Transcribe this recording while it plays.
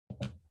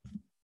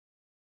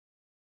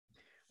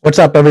What's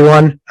up,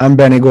 everyone? I'm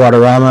Benny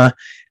Guadarrama,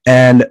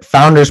 and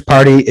Founders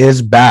Party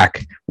is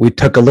back. We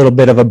took a little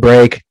bit of a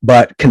break,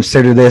 but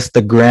consider this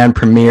the grand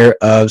premiere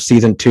of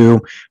season 2,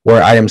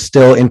 where I am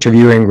still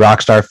interviewing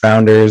Rockstar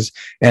founders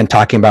and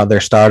talking about their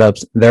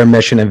startups, their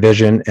mission and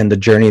vision, and the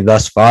journey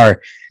thus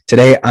far.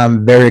 Today,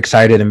 I'm very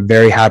excited and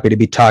very happy to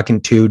be talking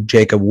to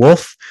Jacob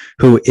Wolf,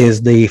 who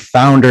is the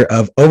founder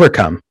of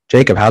Overcome.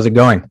 Jacob, how's it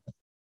going?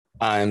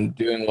 I'm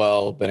doing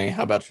well, Benny.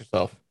 How about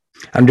yourself?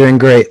 I'm doing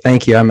great.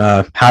 Thank you. I'm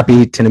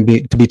happy to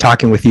be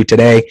talking with you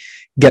today,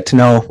 get to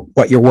know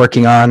what you're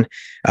working on,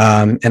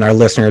 and our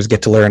listeners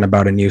get to learn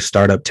about a new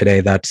startup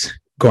today that's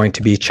going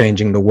to be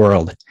changing the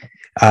world.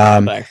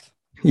 Um, Thanks.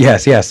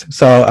 yes.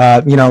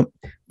 So,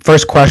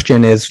 first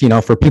question is,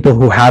 for people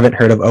who haven't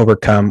heard of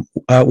Overcome,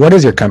 what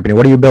is your company?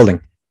 What are you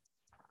building?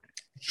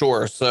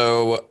 Sure.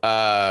 So,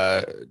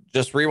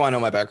 just rewind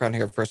on my background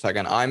here for a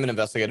second. I'm an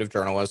investigative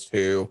journalist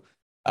who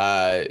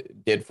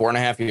did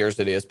 4.5 years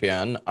at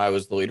ESPN. I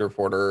was the lead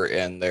reporter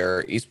in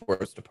their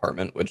esports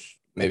department, which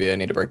maybe I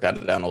need to break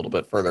that down a little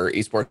bit further.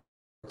 Esports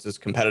is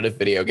competitive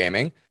video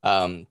gaming.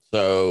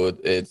 So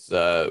it's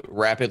a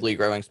rapidly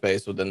growing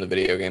space within the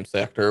video game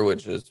sector,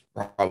 which is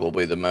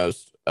probably the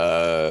most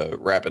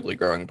rapidly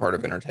growing part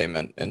of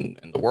entertainment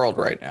in the world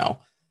right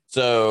now.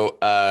 So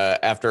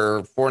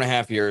after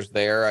 4.5 years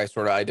there, I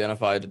sort of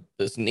identified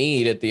this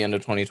need at the end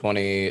of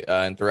 2020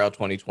 and throughout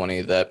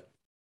 2020 that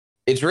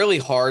it's really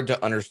hard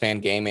to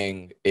understand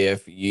gaming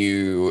if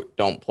you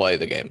don't play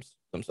the games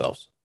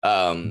themselves.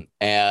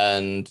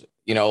 And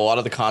a lot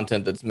of the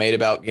content that's made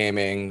about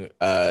gaming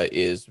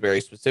is very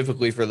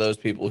specifically for those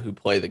people who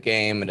play the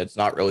game, and it's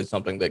not really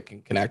something that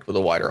can connect with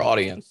a wider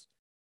audience.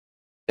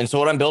 And so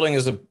what I'm building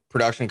is a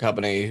production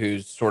company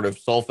whose sort of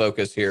sole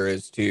focus here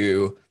is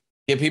to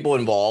get people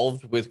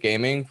involved with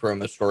gaming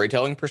from a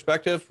storytelling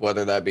perspective,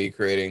 whether that be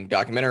creating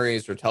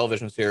documentaries or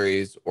television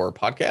series or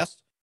podcasts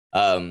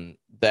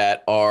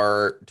that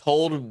are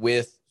told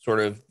with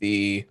sort of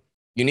the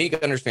unique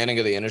understanding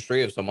of the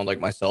industry of someone like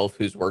myself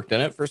who's worked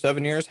in it for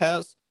 7 years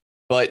has,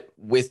 but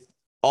with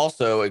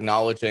also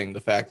acknowledging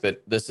the fact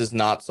that this is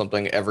not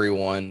something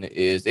everyone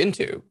is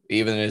into,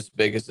 even as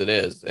big as it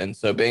is. And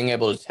so being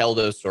able to tell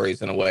those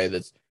stories in a way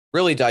that's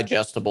really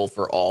digestible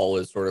for all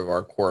is sort of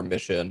our core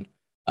mission.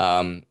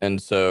 And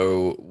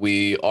so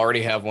we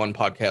already have one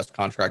podcast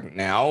contract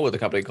now with a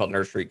company called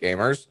Nerd Street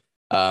Gamers,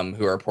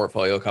 who are a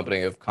portfolio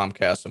company of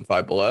Comcast and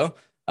Five Below.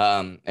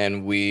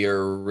 And we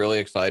are really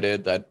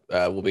excited that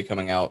we'll be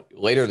coming out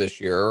later this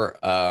year,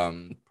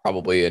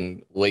 probably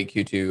in late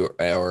Q2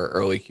 or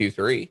early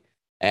Q3.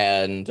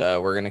 And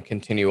we're going to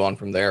continue on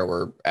from there.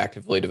 We're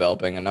actively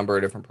developing a number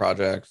of different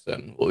projects,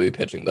 and we'll be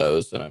pitching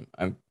those. And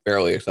I'm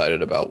fairly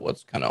excited about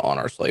what's kind of on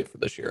our slate for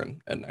this year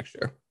and next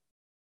year.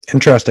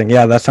 Interesting.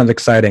 Yeah, that sounds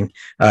exciting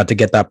to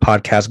get that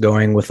podcast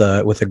going with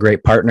a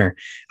great partner.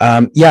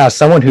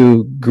 Someone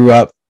who grew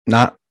up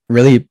not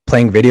really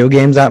playing video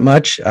games that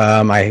much.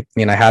 I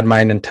had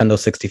my Nintendo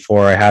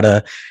 64. I had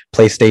a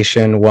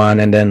PlayStation 1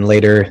 and then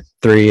later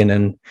 3 and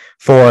then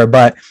 4,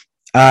 but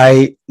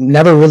I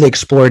never really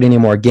explored any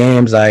more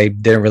games. I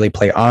didn't really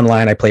play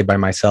online. I played by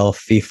myself,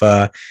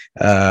 FIFA,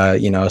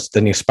 it's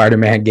the new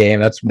Spider-Man game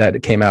that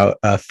came out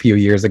a few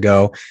years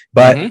ago.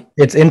 But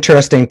it's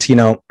interesting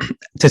to,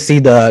 to see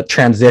the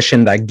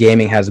transition that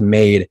gaming has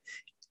made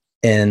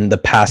in the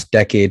past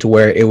decades,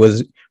 where it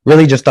was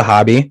really just a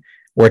hobby,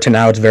 where to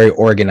now it's very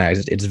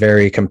organized, it's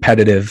very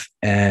competitive.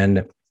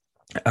 And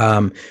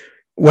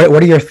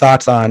what are your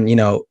thoughts on,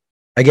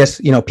 I guess,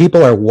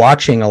 people are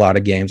watching a lot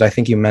of games. I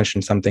think you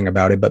mentioned something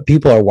about it, but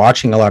people are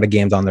watching a lot of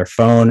games on their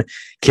phone.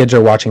 Kids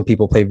are watching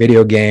people play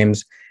video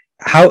games.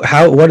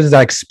 What is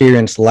that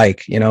experience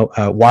like,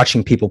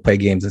 watching people play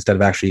games instead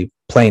of actually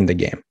playing the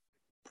game?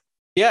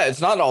 Yeah,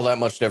 it's not all that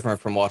much different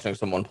from watching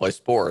someone play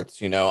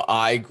sports.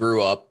 I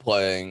grew up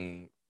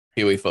playing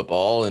Pee Wee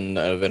football and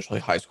eventually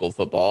high school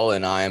football,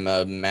 and I am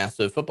a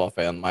massive football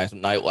fan. My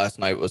last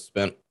night was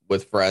spent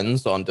with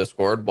friends on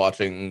Discord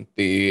watching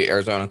the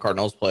Arizona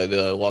Cardinals play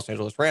the Los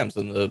Angeles Rams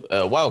in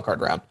the wild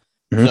card round.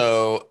 Mm-hmm.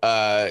 So,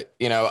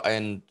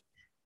 and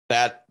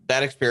that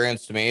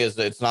experience to me is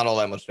it's not all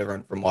that much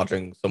different from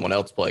watching someone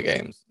else play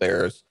games.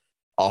 There's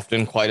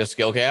often quite a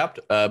skill gap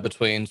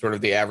between sort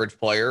of the average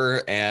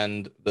player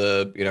and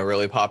the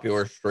really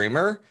popular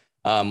streamer.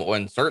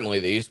 When certainly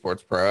the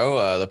esports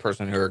pro, the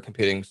person who are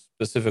competing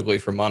specifically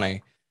for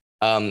money.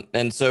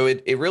 And so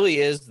it really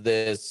is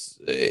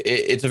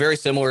it's a very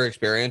similar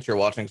experience. You're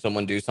watching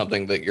someone do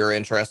something that you're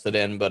interested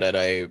in, but at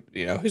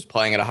who's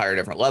playing at a higher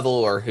different level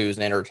or who's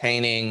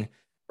entertaining,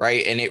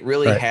 right? And it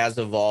really Right. has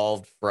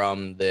evolved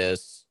from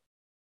this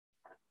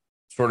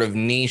sort of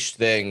niche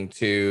thing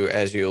to,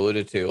 as you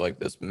alluded to, like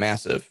this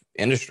massive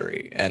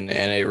industry. And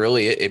it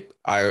really,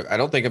 I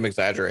don't think I'm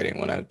exaggerating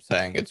when I'm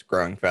saying it's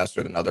growing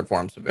faster than other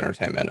forms of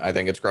entertainment. I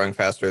think it's growing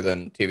faster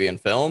than TV and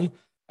film.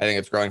 I think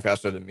it's growing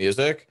faster than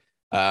music.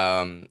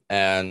 And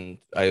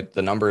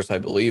the numbers I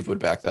believe would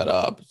back that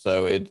up.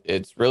 So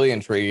it's really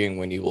intriguing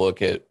when you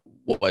look at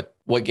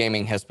what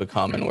gaming has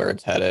become and where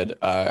it's headed.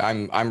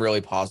 I'm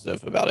really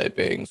positive about it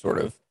being sort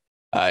of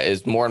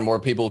as more and more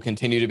people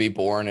continue to be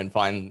born and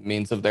find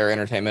means of their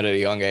entertainment at a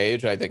young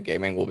age, I think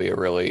gaming will be a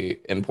really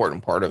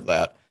important part of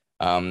that.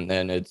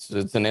 And it's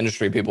an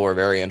industry people are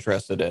very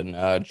interested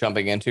in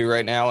jumping into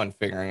right now and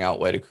figuring out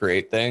way to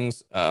create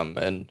things.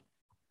 And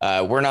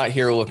we're not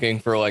here looking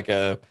for like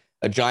a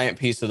giant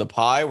piece of the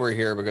pie. We're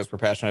here because we're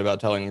passionate about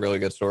telling really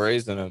good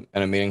stories in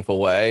a meaningful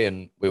way,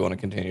 and we want to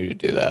continue to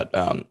do that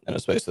in a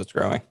space that's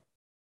growing.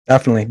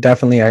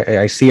 Definitely.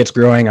 I see it's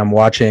growing. I'm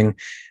watching.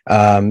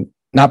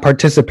 Not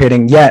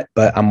participating yet,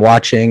 but I'm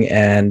watching.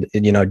 And,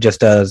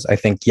 just as I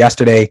think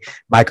yesterday,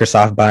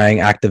 Microsoft buying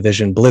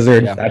Activision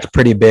Blizzard, that's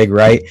pretty big,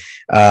 right?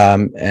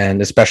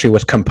 And especially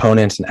with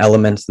components and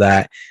elements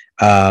that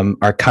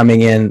are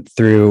coming in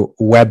through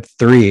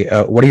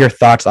Web3. What are your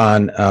thoughts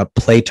on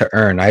play to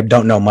earn? I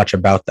don't know much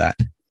about that.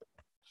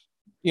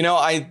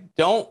 I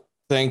don't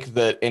think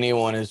that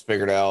anyone has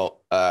figured out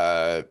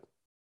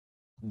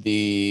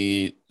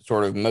the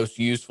sort of most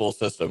useful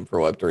system for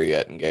Web3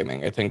 yet in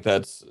gaming. I think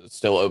that's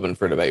still open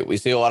for debate. We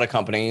see a lot of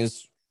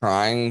companies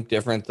trying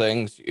different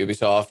things.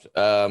 Ubisoft,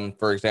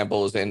 for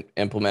example, is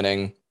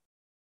implementing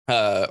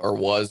or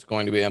was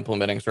going to be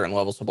implementing certain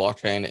levels of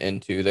blockchain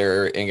into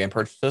their in-game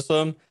purchase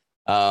system.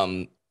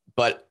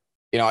 But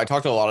I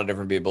talk to a lot of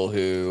different people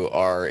who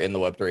are in the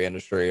Web3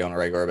 industry on a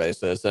regular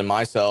basis. And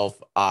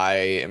myself, I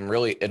am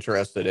really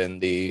interested in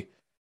the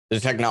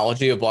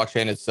technology of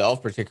blockchain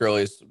itself,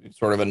 particularly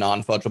sort of a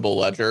non-fungible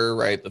ledger,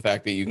 right? The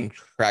fact that you can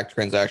track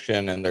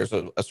transaction and there's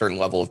a certain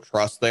level of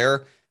trust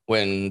there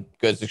when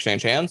goods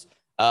exchange hands.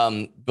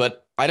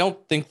 But I don't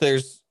think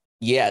there's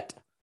yet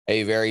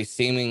a very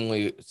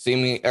seamless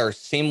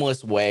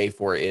way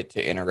for it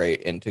to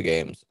integrate into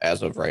games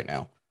as of right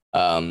now.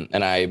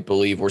 And I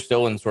believe we're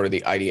still in sort of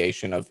the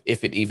ideation of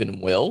if it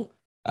even will.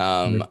 For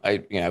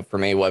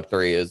me,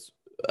 Web3 is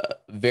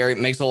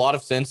makes a lot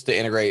of sense to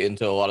integrate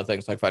into a lot of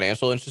things like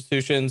financial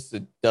institutions.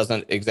 It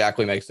doesn't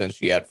exactly make sense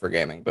yet for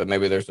gaming, but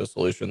maybe there's a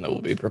solution that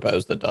will be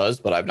proposed that does,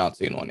 but I've not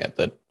seen one yet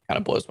that kind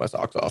of blows my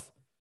socks off.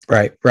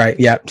 Right.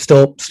 Yeah.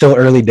 Still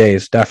early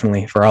days,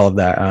 definitely, for all of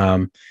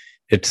that.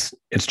 It's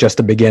just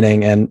the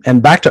beginning.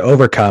 And back to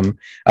Overcome.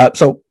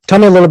 So tell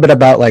me a little bit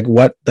about like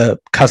what the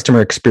customer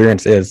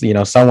experience is.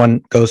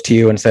 Someone goes to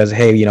you and says,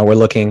 hey, we're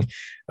looking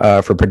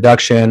for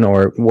production,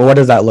 or what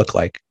does that look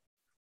like?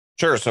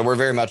 Sure. So we're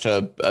very much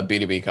a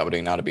B2B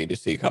company, not a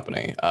B2C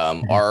company.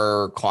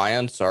 Our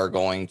clients are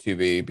going to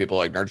be people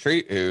like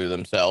Nerdstreet, who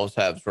themselves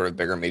have sort of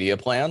bigger media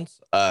plans,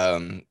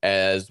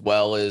 as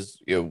well as,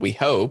 we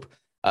hope,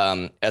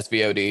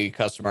 SVOD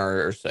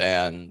customers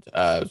and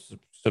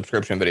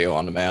subscription video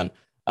on demand,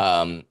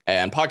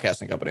 and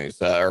podcasting companies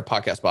or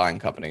podcast buying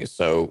companies.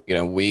 So,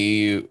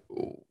 we'd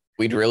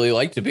really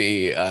like to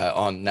be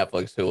on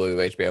Netflix,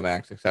 Hulu, HBO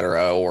Max,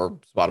 etc., or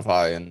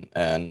Spotify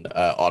and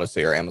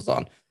Odyssey or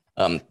Amazon.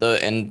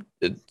 And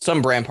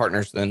some brand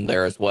partners in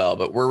there as well,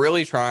 but we're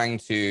really trying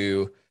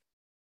to.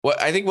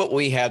 What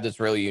we have that's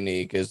really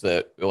unique is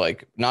that,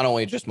 like, not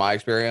only just my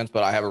experience,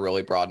 but I have a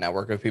really broad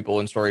network of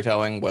people in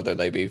storytelling, whether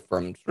they be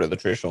from sort of the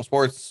traditional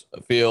sports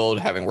field,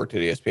 having worked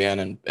at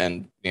ESPN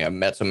and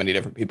met so many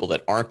different people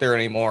that aren't there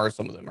anymore.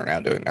 Some of them are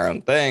now doing their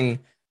own thing,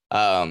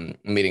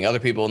 meeting other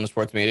people in the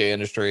sports media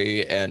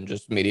industry and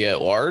just media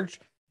at large.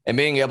 And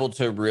being able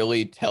to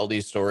really tell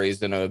these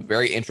stories in a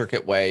very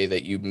intricate way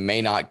that you may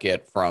not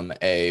get from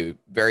a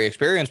very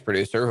experienced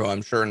producer who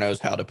I'm sure knows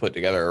how to put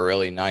together a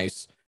really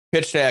nice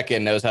pitch deck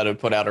and knows how to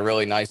put out a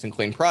really nice and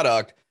clean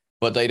product,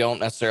 but they don't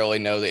necessarily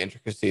know the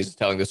intricacies of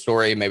telling the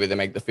story. Maybe they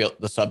make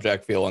the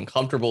subject feel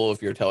uncomfortable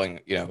if you're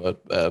telling,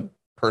 a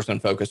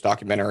person-focused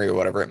documentary or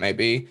whatever it may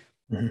be.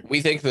 Mm-hmm.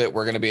 We think that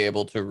we're going to be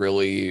able to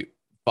really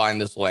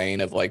find this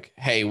lane of like,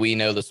 hey, we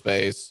know the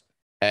space.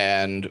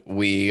 And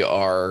we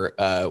know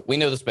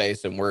the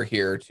space, and we're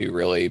here to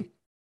really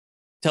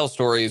tell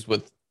stories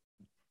with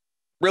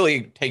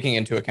really taking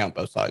into account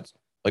both sides.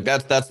 Like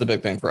that's the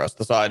big thing for us.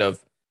 The side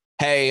of,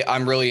 hey,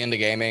 I'm really into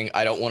gaming.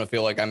 I don't want to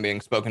feel like I'm being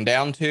spoken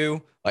down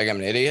to, like I'm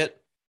an idiot.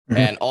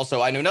 Mm-hmm. And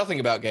also, I know nothing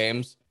about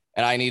games,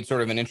 and I need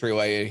sort of an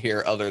entryway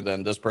here other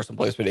than this person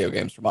plays video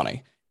games for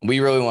money.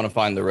 We really want to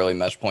find the really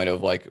mesh point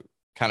of like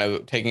kind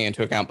of taking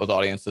into account both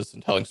audiences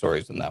and telling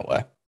stories in that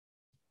way.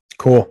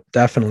 Cool,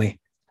 definitely.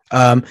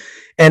 How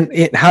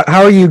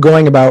are you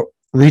going about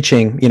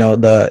reaching,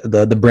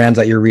 the brands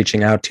that you're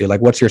reaching out to?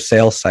 Like, what's your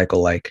sales cycle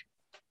like?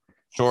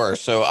 Sure.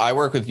 So I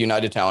work with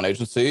United Talent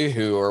Agency,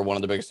 who are one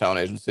of the biggest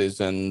talent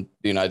agencies in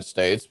the United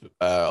States,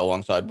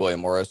 alongside William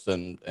Morris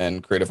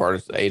and Creative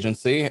Artists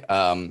Agency.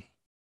 I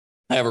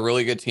have a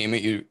really good team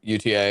at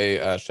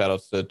UTA. Shout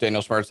outs to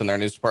Daniel Schmertz in their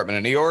news department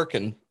in New York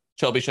and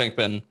Shelby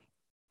Shankman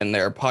in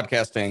their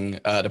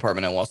podcasting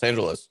department in Los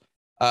Angeles.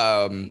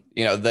 Daniel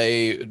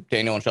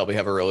and Shelby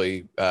have a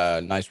really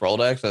nice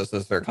Rolodex, as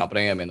is their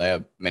company. I mean, they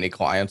have many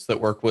clients that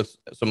work with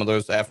some of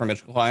those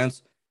aforementioned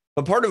clients.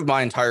 But part of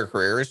my entire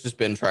career has just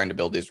been trying to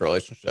build these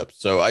relationships.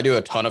 So I do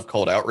a ton of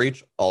cold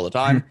outreach all the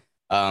time.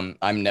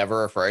 I'm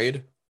never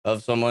afraid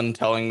of someone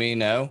telling me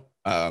no,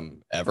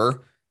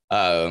 ever.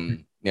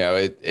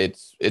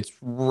 it's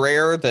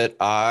rare that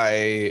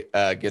I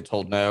get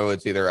told no.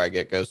 It's either I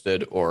get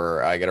ghosted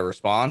or I get a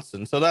response,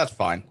 and so that's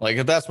fine. Like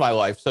if that's my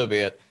life, so be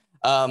it.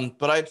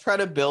 But I try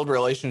to build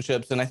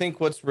relationships, and I think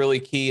what's really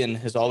key and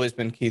has always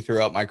been key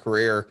throughout my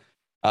career,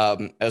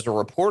 as a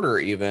reporter,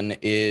 even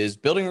is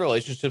building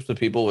relationships with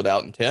people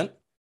without intent.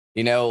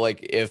 Like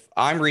if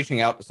I'm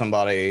reaching out to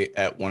somebody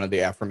at one of the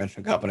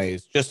aforementioned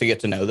companies just to get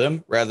to know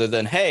them, rather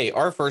than, hey,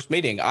 our first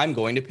meeting, I'm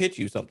going to pitch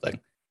you something.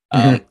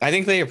 Mhm. I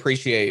think they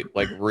appreciate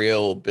like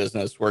real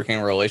business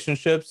working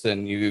relationships,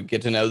 and you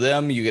get to know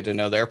them, you get to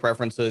know their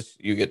preferences,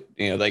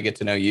 they get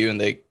to know you, and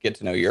they get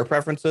to know your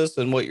preferences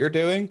and what you're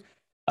doing.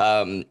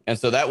 And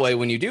so that way,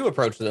 when you do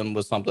approach them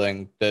with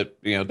something that,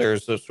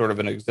 there's a sort of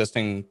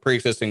an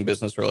pre-existing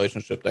business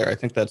relationship there. I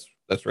think that's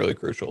really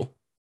crucial.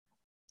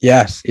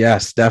 Yes,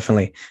 yes,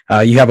 definitely.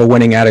 You have a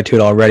winning attitude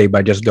already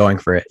by just going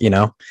for it,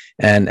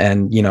 and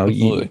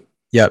Absolutely.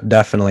 yep,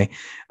 definitely.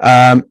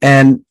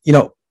 And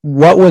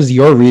what was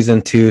your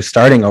reason to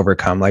starting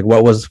Overcome? Like,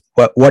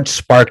 what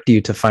sparked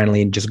you to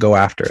finally just go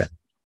after it?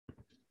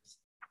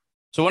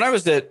 So when I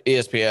was at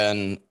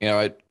ESPN,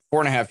 at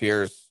 4.5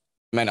 years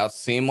may not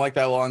seem like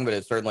that long, but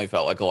it certainly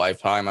felt like a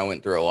lifetime. I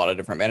went through a lot of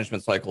different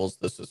management cycles.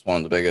 This is one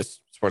of the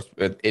biggest sports.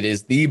 It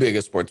is the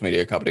biggest sports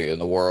media company in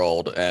the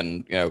world,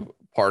 and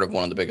part of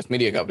one of the biggest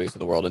media companies in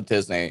the world at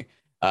Disney.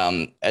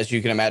 As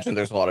you can imagine,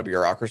 there's a lot of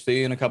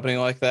bureaucracy in a company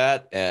like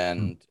that,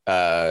 and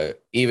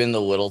even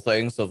the little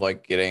things of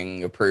like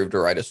getting approved to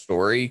write a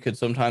story could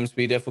sometimes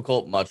be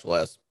difficult, much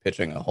less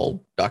pitching a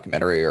whole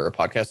documentary or a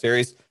podcast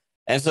series.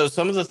 And so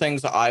some of the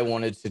things I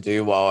wanted to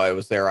do while I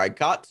was there, I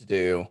got to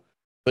do,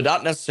 but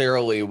not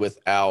necessarily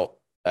without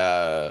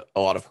a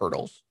lot of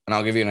hurdles. And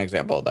I'll give you an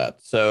example of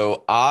that.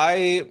 So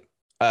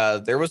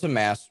there was a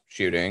mass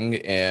shooting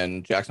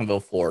in Jacksonville,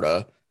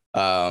 Florida,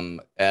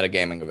 at a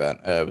gaming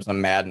event. It was a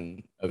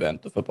Madden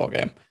event, the football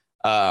game.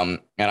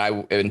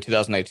 In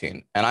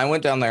 2018, and I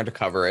went down there to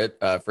cover it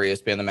for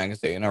ESPN the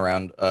magazine or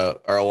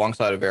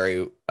alongside a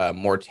very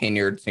more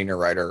tenured senior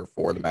writer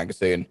for the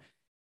magazine.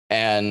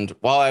 And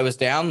while I was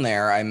down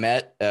there, I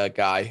met a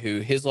guy who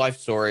his life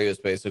story is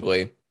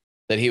basically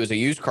that he was a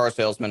used car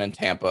salesman in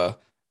Tampa,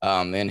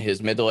 in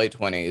his mid to late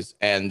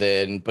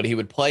 20s. But he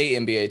would play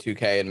NBA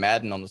 2K and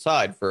Madden on the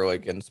side for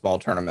like in small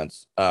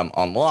tournaments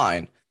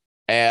online.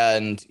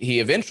 And he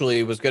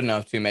eventually was good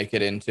enough to make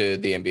it into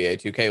the NBA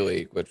 2K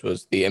League, which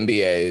was the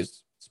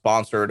NBA's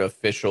sponsored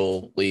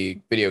official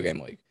league, video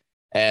game league.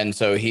 And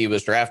so he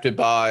was drafted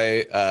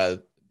by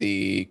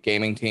the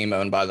gaming team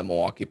owned by the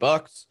Milwaukee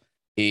Bucks.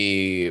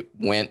 He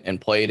went and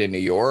played in New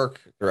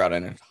York throughout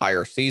an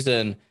entire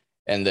season.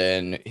 And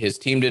then his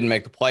team didn't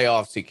make the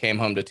playoffs. He came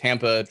home to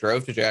Tampa,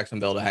 drove to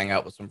Jacksonville to hang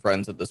out with some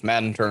friends at this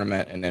Madden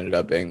tournament, and ended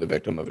up being the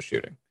victim of a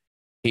shooting.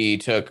 He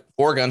took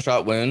 4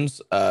 gunshot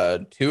wounds,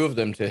 two of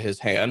them to his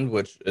hand,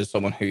 which is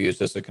someone who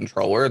uses a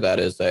controller. That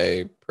is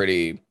a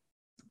pretty,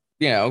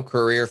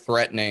 career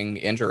threatening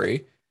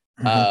injury.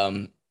 Mhm.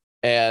 Um,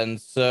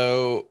 and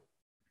so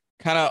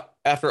kind of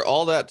after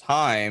all that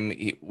time,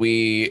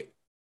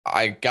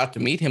 I got to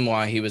meet him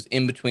while he was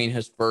in between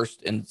his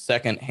first and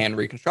second hand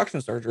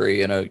reconstruction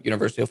surgery in a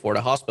University of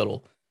Florida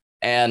hospital.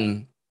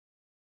 And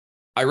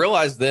I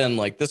realized then,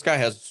 like, this guy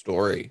has a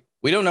story.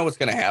 We don't know what's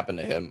going to happen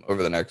to him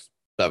over the next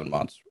 7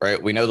 months,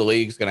 right? We know the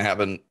league's going to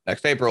happen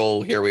next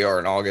April. Here we are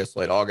in August,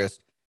 late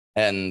August,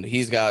 and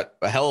he's got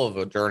a hell of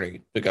a journey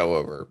to go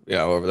over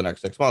the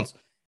next 6 months.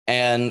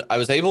 And I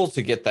was able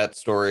to get that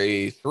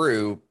story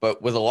through,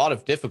 but with a lot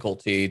of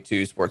difficulty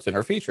to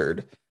SportsCenter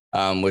Featured,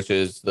 which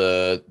is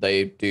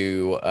they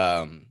do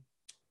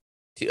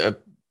t- uh,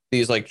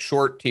 these like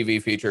short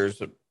TV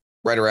features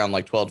right around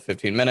like 12 to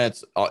 15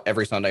 minutes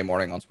every Sunday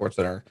morning on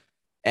SportsCenter.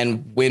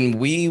 And when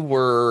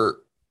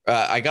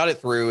I got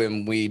it through,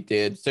 and we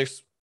did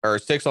six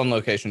on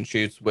location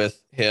shoots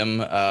with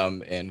him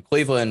in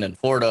Cleveland and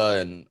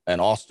Florida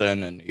and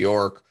Austin and New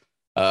York.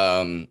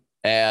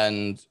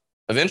 And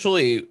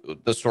eventually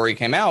the story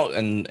came out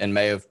in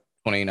May of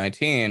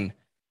 2019,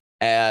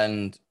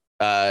 and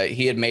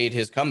he had made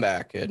his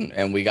comeback,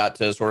 and we got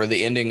to sort of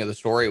the ending of the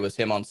story was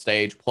him on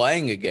stage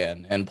playing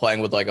again and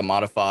playing with like a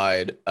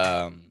modified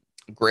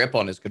grip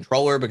on his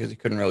controller because he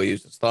couldn't really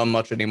use his thumb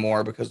much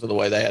anymore because of the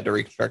way they had to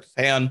reconstruct his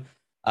hand.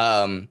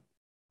 Um,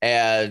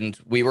 and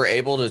we were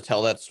able to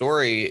tell that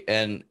story.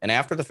 And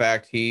after the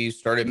fact, he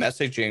started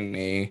messaging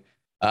me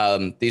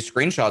these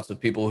screenshots of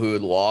people who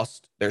had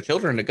lost their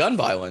children to gun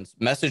violence,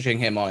 messaging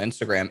him on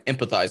Instagram,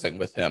 empathizing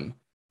with him.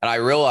 And I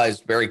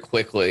realized very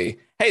quickly,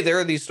 hey, there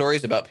are these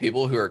stories about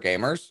people who are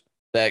gamers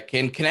that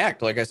can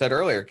connect, like I said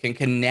earlier, can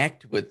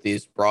connect with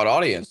these broad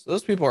audience.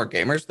 Those people aren't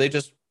gamers. They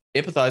just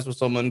empathize with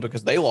someone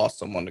because they lost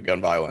someone to gun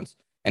violence.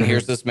 And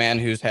here's Mhm. this man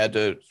who's had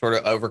to sort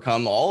of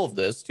overcome all of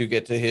this to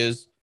get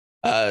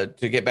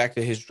back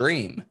to his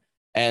dream.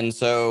 And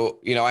so,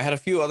 I had a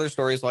few other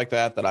stories like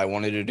that I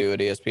wanted to do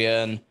at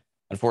ESPN.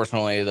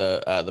 Unfortunately,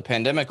 the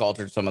pandemic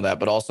altered some of that,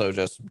 but also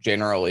just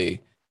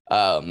generally,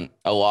 a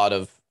lot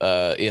of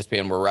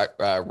ESPN were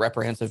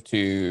reprehensive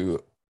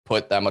to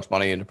put that much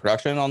money into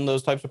production on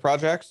those types of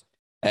projects.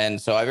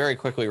 And so I very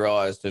quickly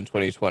realized in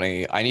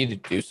 2020, I need to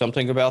do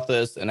something about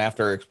this. And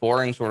after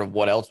exploring sort of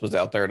what else was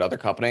out there at other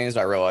companies,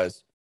 I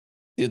realized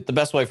the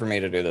best way for me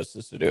to do this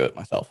is to do it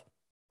myself.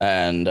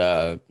 And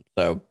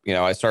so,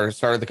 I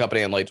started the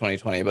company in late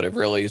 2020, but I've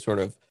really sort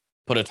of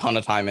put a ton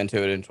of time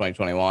into it in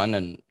 2021.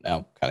 And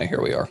now kind of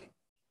here we are.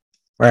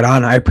 Right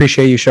on. I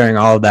appreciate you sharing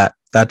all of that.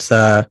 That's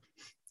a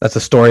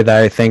story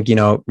that I think,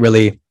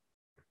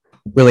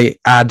 really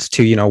adds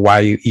to, why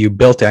you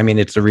built it. I mean,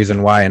 it's the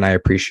reason why, and I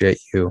appreciate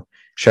you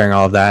sharing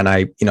all of that. And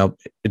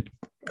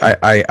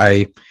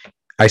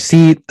I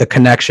see the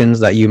connections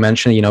that you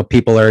mentioned.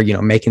 People are,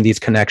 making these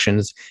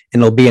connections,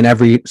 and it'll be in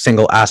every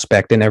single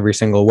aspect, in every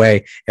single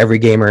way. Every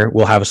gamer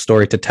will have a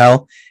story to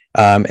tell.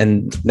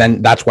 And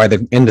then that's why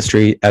the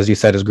industry, as you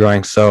said, is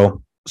growing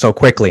so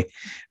quickly,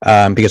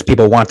 because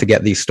people want to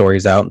get these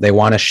stories out. They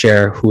want to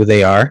share who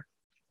they are,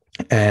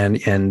 and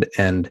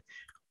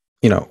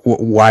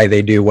why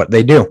they do what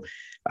they do.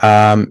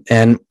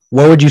 And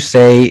what would you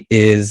say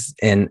is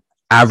an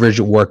average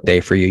work day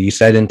for you? You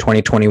said in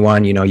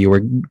 2021, you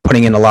were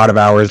putting in a lot of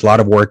hours, a lot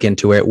of work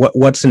into it.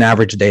 What's an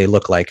average day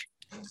look like?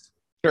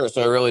 Sure.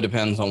 So it really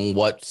depends on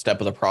what step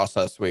of the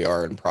process we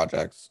are in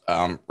projects.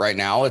 Right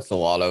now, it's a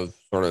lot of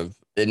sort of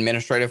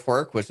administrative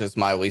work, which is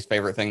my least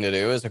favorite thing to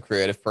do as a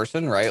creative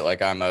person, right?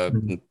 Like I know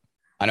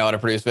how to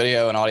produce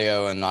video and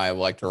audio, and I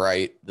like to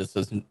write. This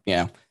is,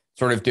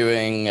 sort of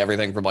doing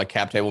everything from like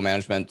cap table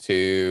management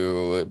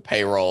to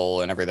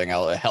payroll and everything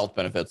else, health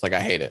benefits. Like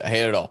I hate it. I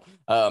hate it all.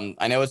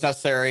 I know it's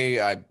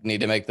necessary. I need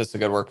to make this a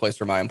good workplace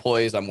for my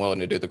employees. I'm willing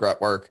to do the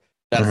grunt work.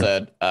 That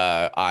said,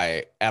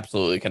 I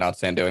absolutely cannot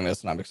stand doing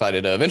this, and I'm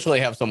excited to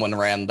eventually have someone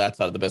ran that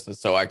side of the business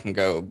so I can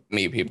go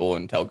meet people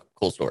and tell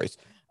cool stories.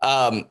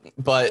 It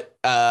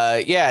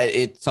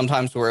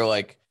sometimes we're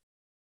like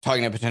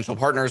talking to potential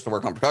partners to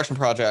work on production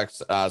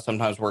projects.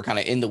 Sometimes we're kind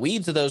of in the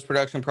weeds of those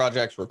production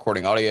projects,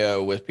 recording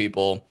audio with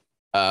people,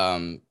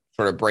 sort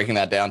of breaking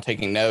that down,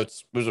 taking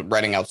notes,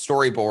 writing out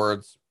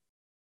storyboards,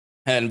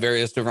 and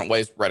various different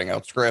ways of writing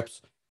out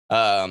scripts.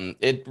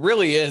 It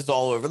really is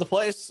all over the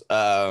place.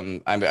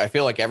 I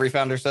feel like every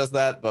founder says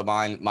that, but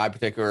my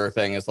particular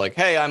thing is like,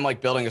 hey, I'm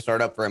like building a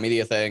startup for a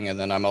media thing, and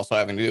then I'm also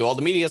having to do all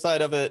the media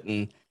side of it,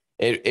 and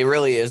it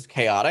really is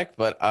chaotic,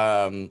 but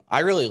I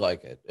really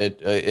like it.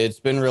 It's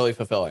been really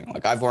fulfilling.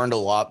 Like I've learned a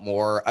lot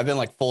more. I've been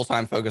like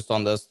full-time focused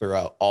on this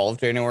throughout all of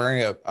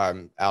January.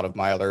 I'm out of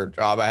my other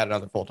job. I had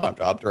another full-time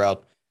job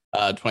throughout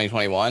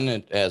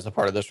 2021 as a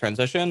part of this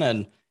transition,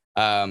 and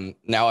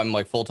now I'm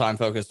like full-time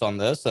focused on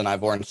this, and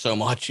I've learned so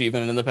much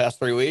even in the past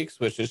 3 weeks,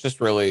 which is just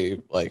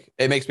really like,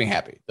 it makes me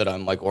happy that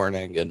I'm like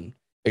learning and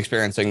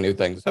experiencing new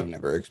things I've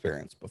never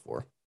experienced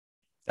before.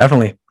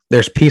 Definitely.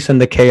 There's peace in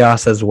the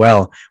chaos as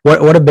well.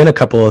 What have been a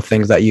couple of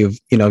things that you've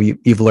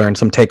learned,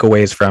 some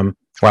takeaways from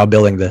while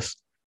building this?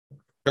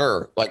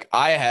 Sure. Like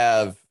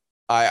I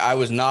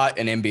was not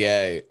an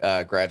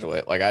MBA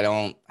graduate. Like I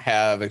don't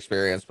have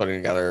experience putting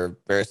together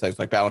various things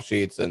like balance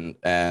sheets, and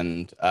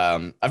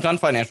I've done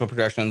financial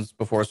projections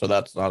before, so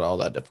that's not all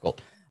that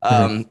difficult.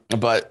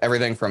 But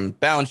everything from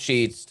balance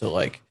sheets to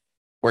like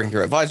working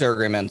through advisor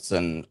agreements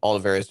and all the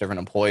various different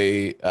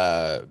employee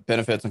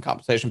benefits and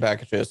compensation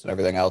packages and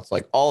everything else,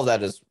 like all of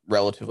that is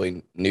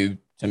relatively new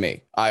to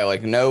me. I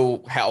like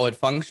know how it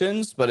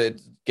functions, but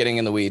it's getting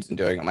in the weeds and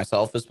doing it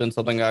myself has been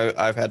something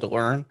I've had to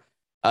learn.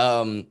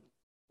 And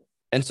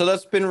so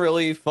that's been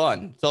really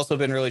fun. It's also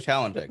been really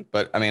challenging.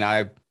 But I mean,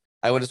 I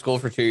went to school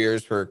for 2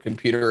 years for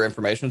computer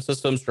information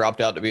systems,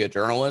 dropped out to be a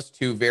journalist,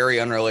 two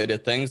very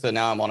unrelated things. And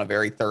now I'm on a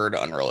very third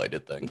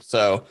unrelated thing.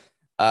 So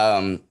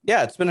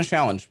it's been a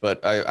challenge, but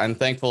I'm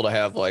thankful to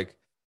have like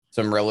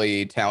some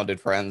really talented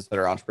friends that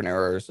are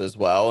entrepreneurs as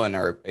well, and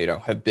are,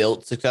 have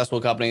built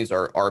successful companies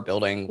or are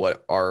building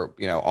what are,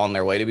 on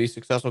their way to be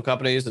successful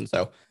companies. And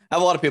so I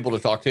have a lot of people to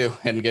talk to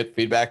and get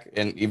feedback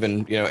and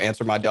even,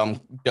 answer my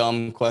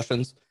dumb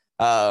questions.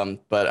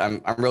 But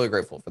I'm really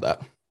grateful for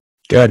that.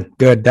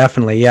 Good.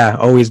 Definitely. Yeah.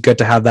 Always good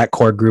to have that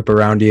core group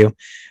around you,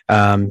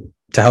 to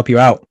help you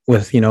out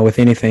with, with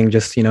anything,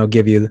 just,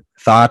 give you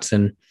thoughts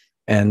and,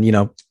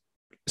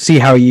 see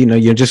how,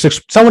 you're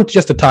just someone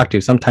just to talk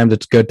to. Sometimes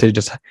it's good to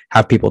just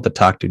have people to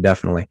talk to.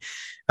 Definitely.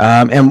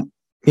 And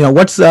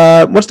what's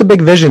the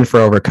big vision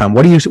for Overcome?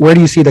 Where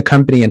do you see the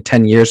company in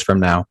 10 years from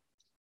now?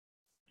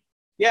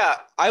 Yeah,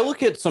 I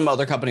look at some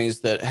other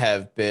companies that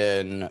have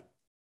been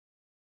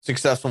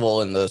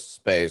successful in this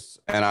space,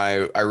 and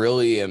I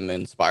really am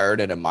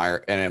inspired and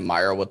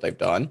admire what they've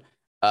done.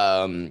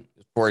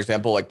 For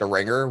example, like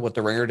what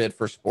the Ringer did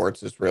for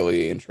sports is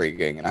really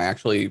intriguing, and I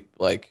actually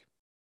like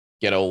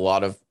get a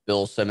lot of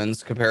Bill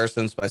Simmons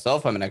comparisons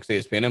myself. I'm an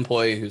ex-ESPN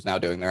employee who's now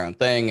doing their own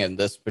thing in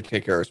this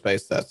particular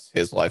space. That's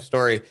his life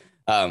story.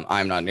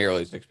 I'm not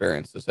nearly as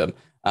experienced as him.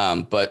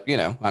 But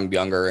I'm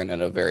younger and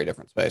in a very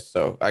different space,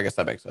 so I guess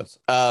that makes sense.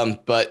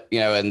 But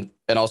and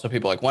also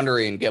people like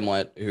Wondery and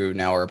Gimlet, who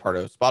now are a part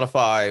of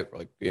Spotify,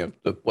 like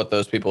what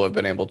those people have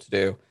been able to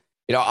do.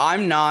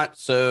 I'm not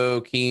so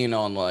keen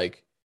on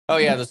like, oh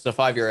yeah, this is a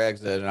 5-year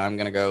exit, and I'm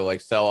gonna go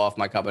like sell off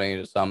my company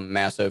to some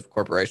massive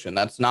corporation.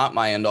 That's not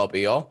my end all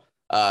be all.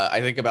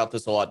 I think about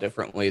this a lot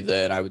differently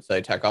than I would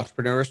say tech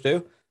entrepreneurs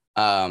do.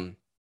 I'm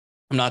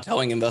not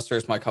telling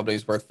investors my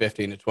company's worth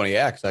 15 to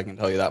 20x. I can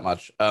tell you that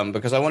much,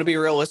 because I want to be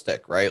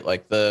realistic, right?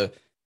 Like the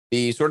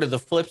sort of the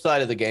flip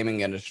side of the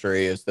gaming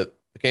industry is that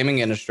the gaming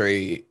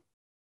industry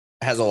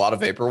has a lot of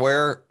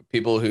vaporware.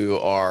 People who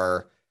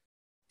are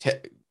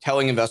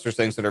telling investors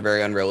things that are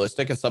very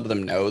unrealistic, and some of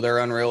them know they're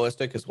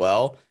unrealistic as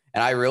well.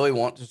 And I really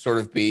want to sort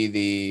of be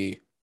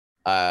the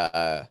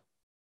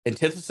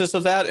antithesis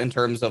of that in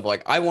terms of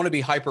like I want to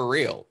be hyper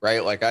real,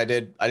 right? Like I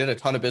did a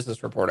ton of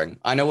business reporting.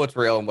 I know what's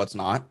real and what's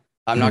not.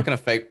 I'm not going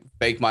to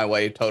fake my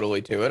way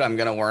totally to it. I'm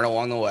going to learn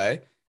along the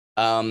way.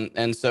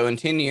 And so in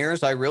 10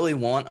 years, I really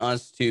want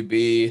us to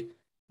be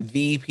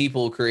the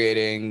people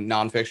creating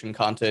nonfiction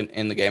content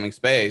in the gaming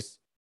space,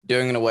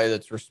 doing it in a way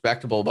that's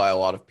respectable by a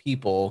lot of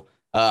people.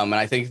 And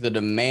I think the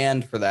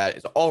demand for that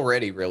is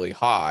already really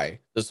high.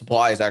 The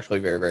supply is actually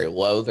very, very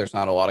low. There's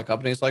not a lot of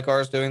companies like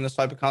ours doing this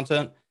type of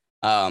content.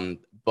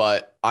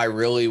 But I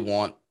really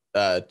want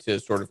to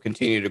sort of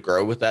continue to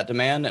grow with that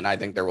demand. And I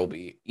think there will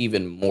be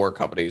even more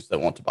companies that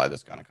want to buy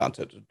this kind of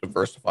content to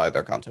diversify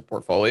their content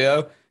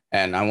portfolio.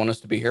 And I want us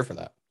to be here for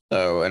that.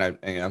 So,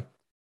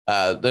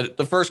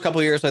 the first couple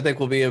of years, I think,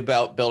 will be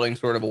about building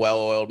sort of a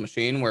well-oiled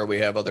machine where we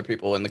have other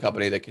people in the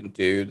company that can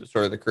do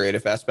sort of the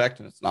creative aspect.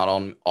 And it's not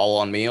all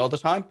on me all the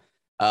time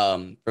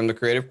from the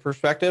creative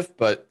perspective.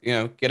 But,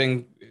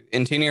 getting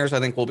in 10 years, I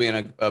think we'll be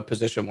in a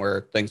position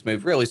where things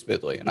move really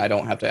smoothly and I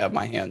don't have to have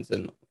my hands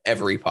in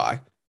every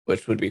pie,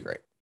 which would be great.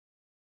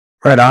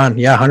 Right on.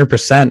 Yeah,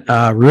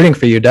 100%. Rooting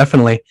for you,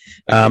 definitely.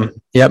 I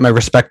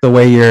respect the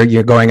way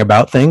you're going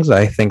about things.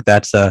 I think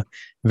that's a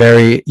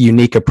very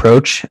unique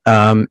approach.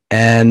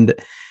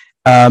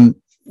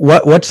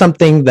 What's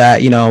something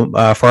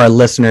that, for our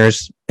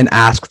listeners, an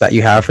ask that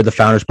you have for the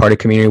Founders Party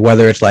community,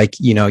 whether it's like,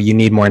 you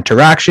need more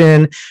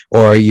interaction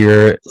or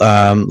you're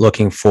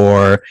looking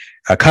for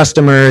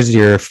customers,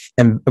 you're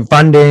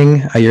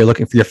funding, you're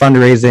looking for your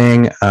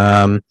fundraising,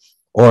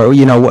 or,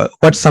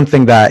 what's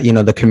something that,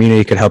 the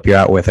community could help you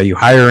out with? Are you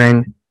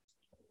hiring?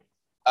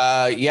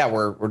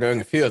 We're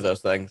doing a few of those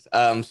things.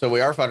 So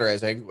we are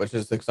fundraising, which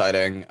is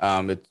exciting.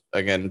 It's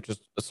again,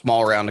 just a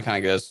small round to kind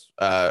of get us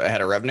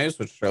ahead of revenues,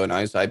 which is really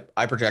nice. I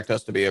project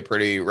us to be a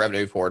pretty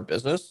revenue forward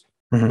business.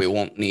 Mm-hmm. We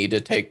won't need to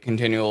take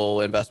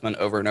continual investment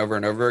over and over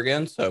and over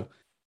again. So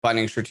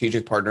finding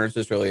strategic partners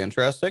is really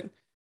interesting.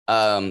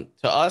 To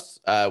us,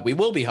 we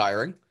will be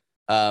hiring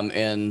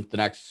in the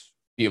next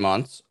few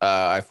months.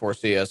 I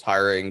foresee us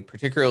hiring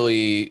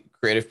particularly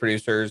creative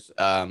producers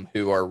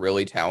who are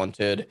really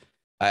talented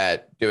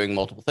at doing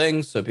multiple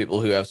things. So people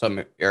who have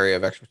some area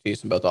of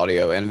expertise in both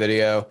audio and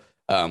video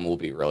will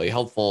be really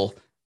helpful.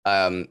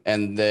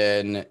 And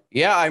then,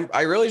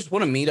 I really just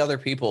want to meet other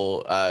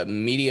people,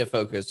 media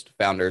focused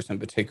founders in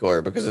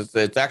particular, because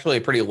it's actually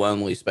a pretty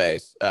lonely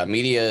space.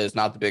 Media is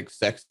not the big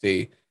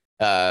sexy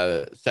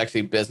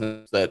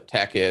business that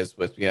tech is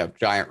with,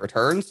 giant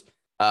returns.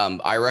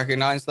 I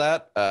recognize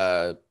that,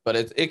 but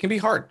it can be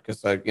hard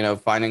because,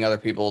 finding other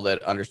people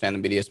that understand the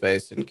media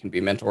space and can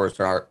be mentors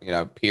to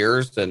our,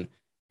 peers and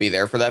be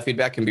there for that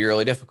feedback can be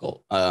really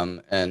difficult.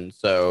 And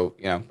so,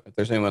 if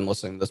there's anyone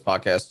listening to this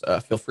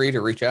podcast, feel free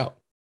to reach out.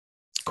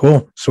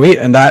 Cool. Sweet.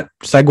 And that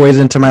segues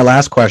into my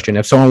last question.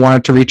 If someone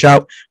wanted to reach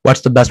out,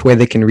 what's the best way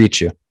they can reach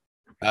you?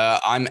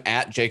 I'm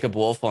at Jacob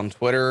Wolf on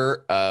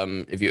Twitter.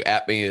 If you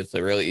at me, it's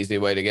a really easy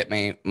way to get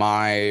me.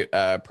 My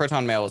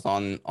Proton Mail is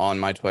on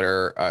my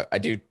Twitter. I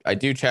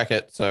do check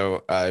it.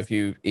 So if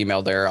you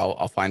email there,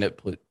 I'll find it.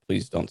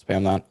 Please don't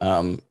spam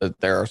that.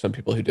 There are some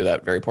people who do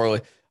that very poorly.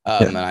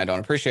 And I don't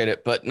appreciate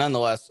it, but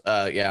nonetheless,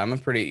 I'm a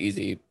pretty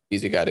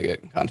easy guy to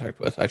get in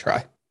contact with. I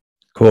try.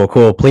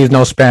 Cool. Please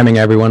no spamming,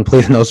 everyone.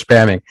 Please no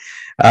spamming.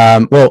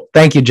 Well,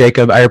 thank you,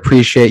 Jacob. I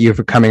appreciate you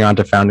for coming on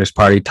to Founders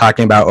Party,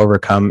 talking about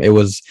Overcome. It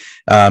was,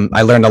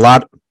 I learned a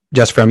lot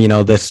just from,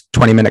 this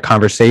 20-minute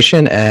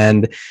conversation,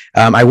 and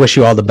I wish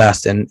you all the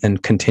best in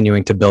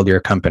continuing to build your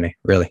company,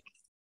 really.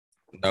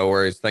 No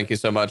worries. Thank you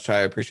so much. I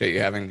appreciate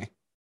you having me.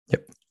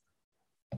 Yep.